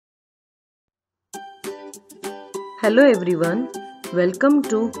Hello everyone, welcome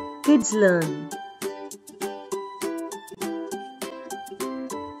to Kids Learn.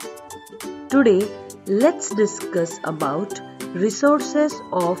 Today let's discuss about resources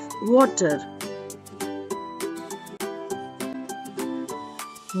of water.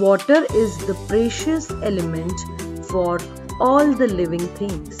 Water is the precious element for all the living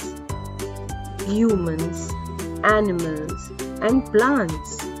things. Humans, animals and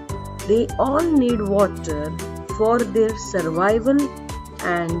plants, they all need water for their survival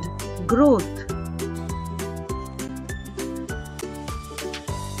and growth.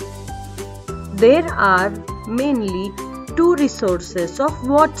 There are mainly two resources of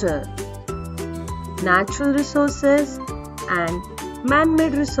water: natural resources and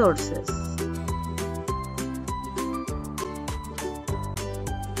man-made resources.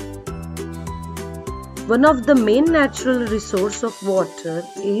 One of the main natural resources of water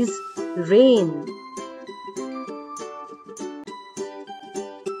is rain.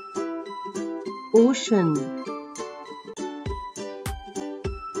 Ocean,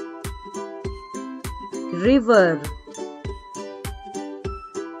 river,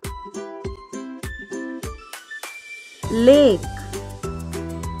 lake,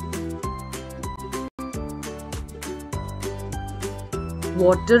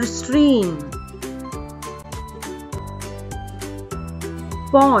 water stream,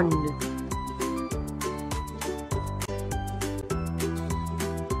 pond.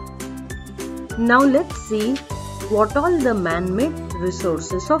 Now let's see what all the man-made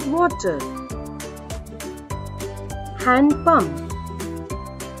resources of water. Hand pump,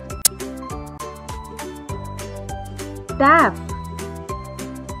 tap,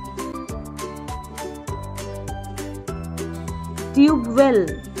 tube well,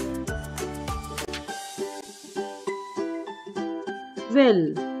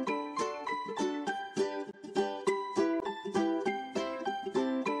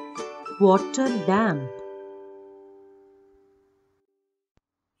 water dam,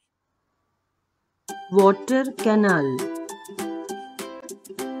 water canal.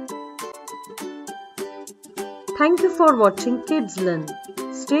 Thank you for watching Kids Learn.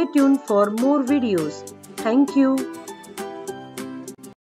 Stay tuned for more videos. Thank you.